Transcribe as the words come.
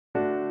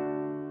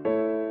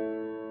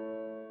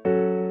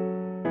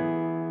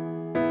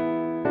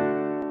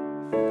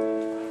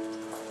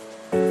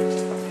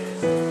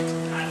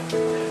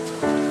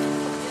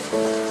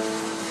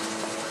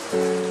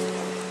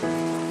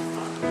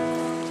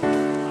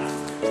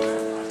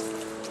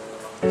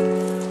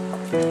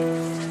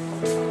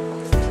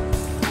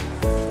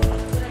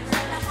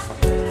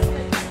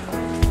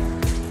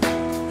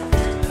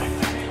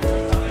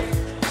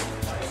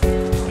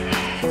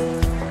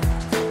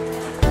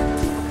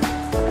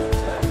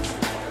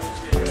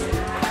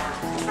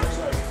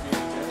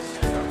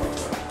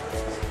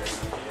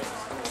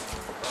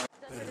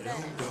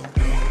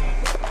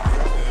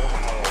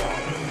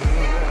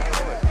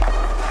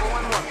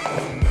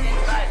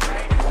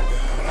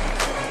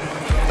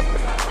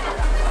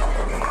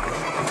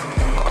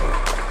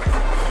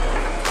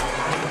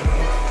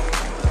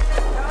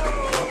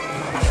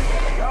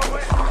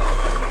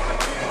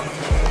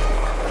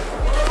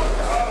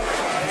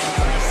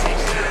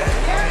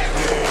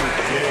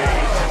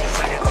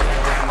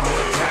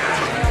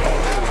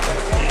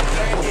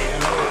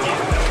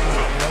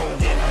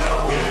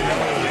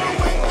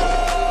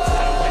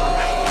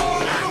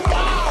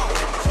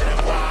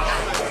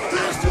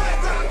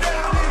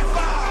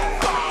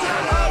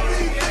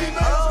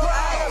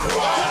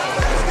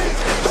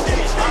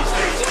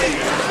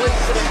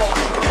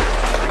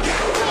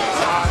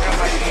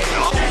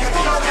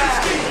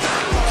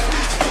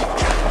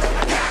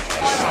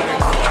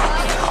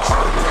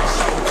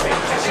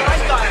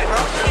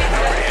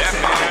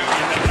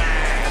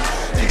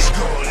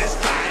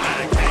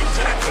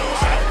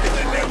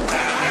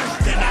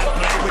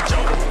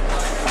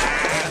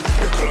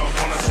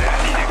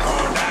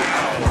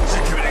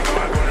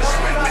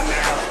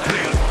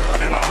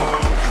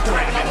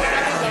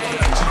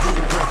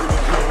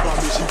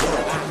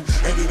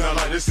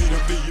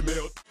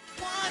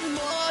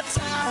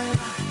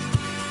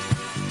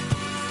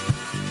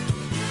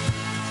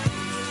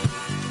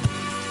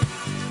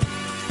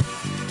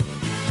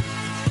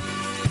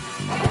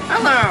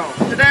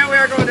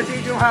to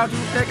teach you how to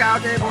pick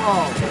out a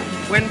ball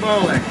when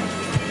bowling.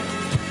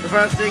 The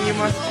first thing you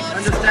must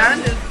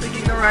understand is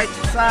picking the right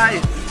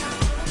size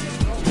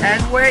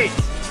and weight.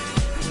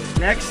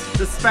 Next,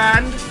 the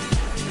span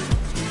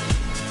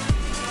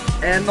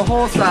and the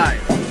hole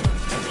size.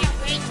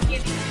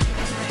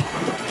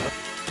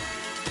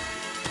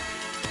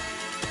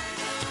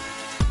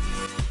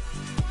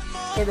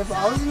 Okay, the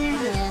ball is in your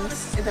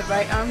hands, and the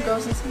right arm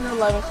goes into the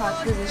 11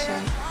 o'clock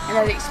position, and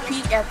at its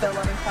peak at the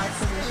 11 o'clock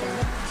position,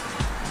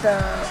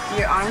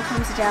 your arm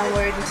comes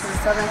downward into the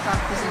 7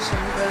 o'clock position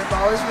where the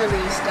ball is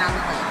released down the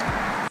lane.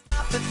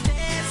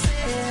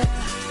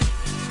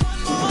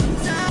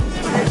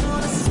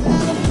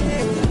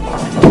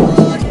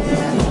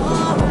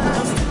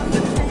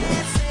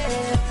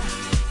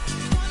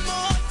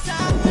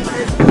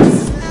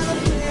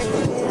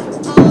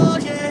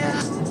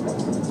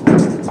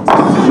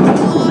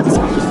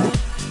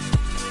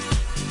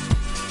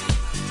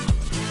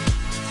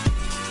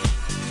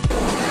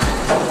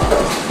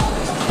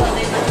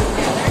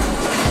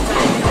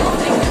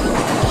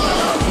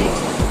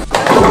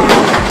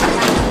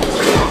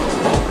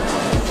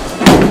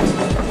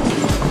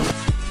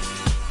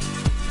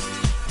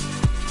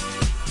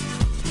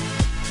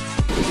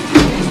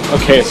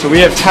 Okay, so we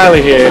have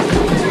Tyler here,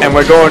 and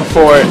we're going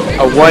for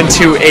a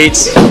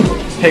 1-2-8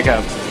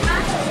 pickup.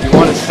 You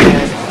want to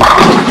stand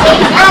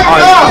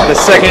on the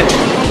second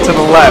to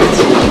the left,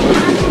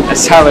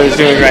 as Tyler is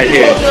doing right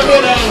here.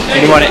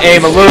 And you want to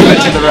aim a little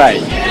bit to the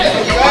right.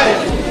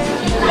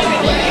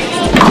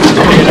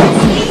 Pick it up.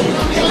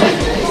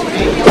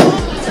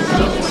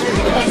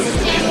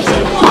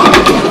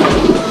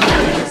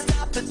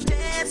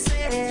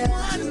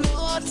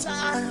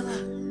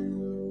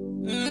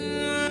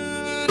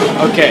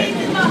 Okay,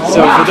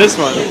 so for this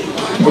one,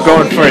 we're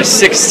going for a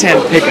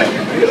 6-10 pickup.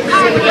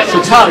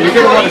 So Tyler, you're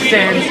going to want to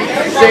stand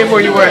same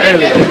where you were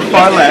earlier,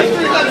 far left.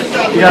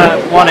 You're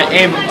going to want to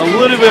aim a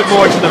little bit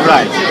more to the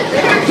right.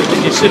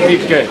 It should be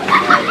good.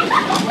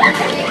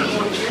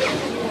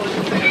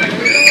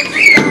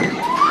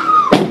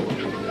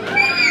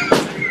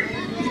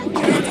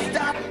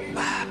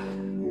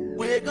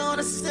 We're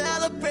gonna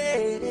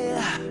celebrate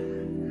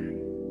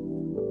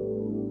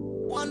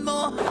one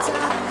more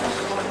time.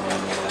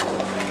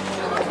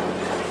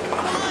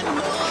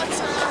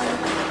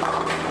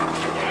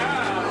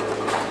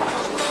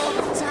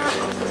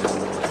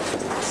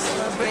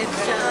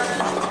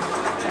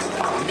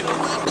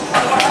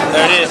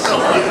 There it is.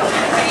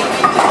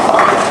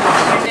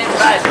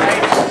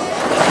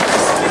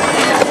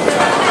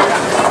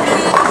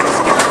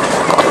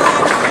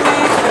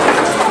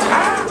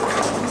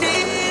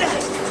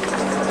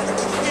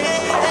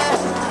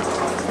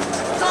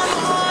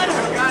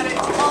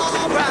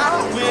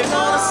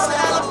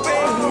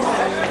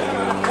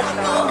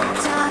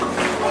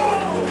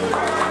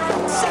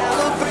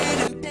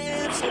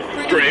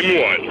 Frame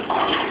 1.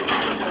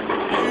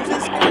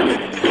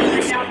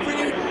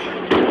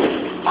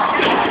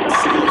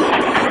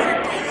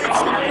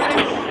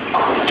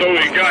 So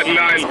we got 9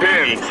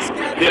 pins.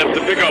 You have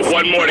to pick up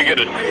one more to get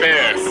a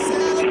spare.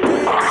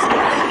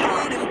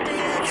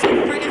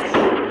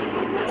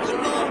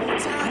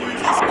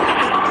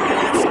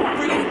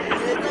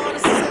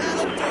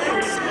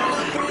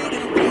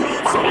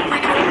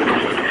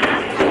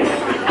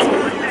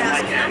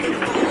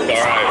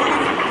 Alright.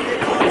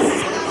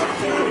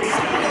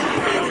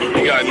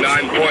 You got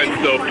 9 points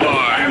so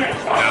far.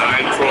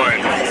 9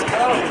 points.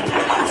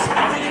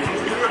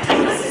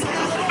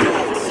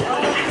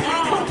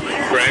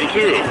 Frame 2.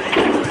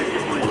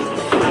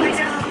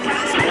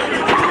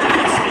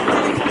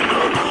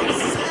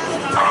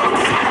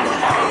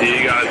 You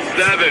got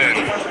 7.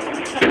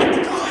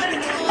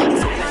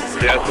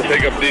 You have to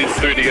pick up these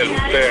 3 to get a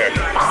spare.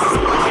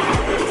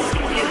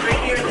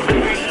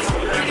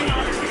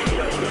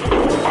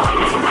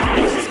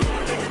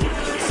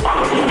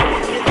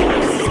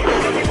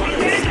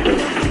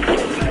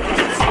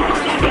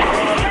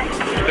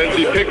 Since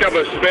you picked up a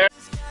spare,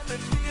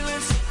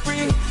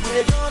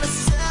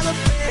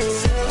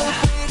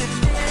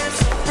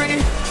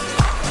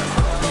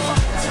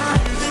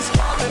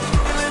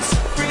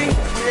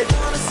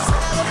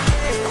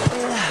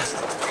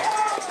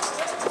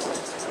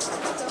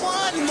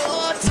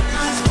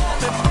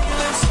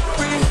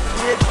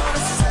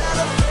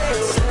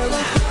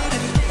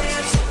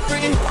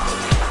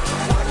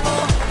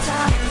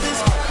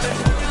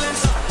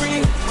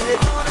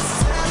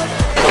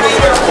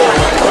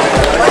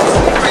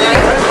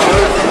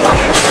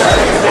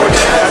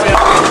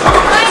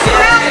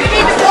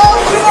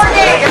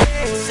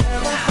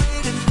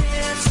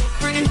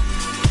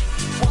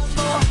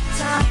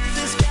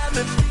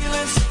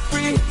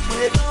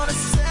 We're gonna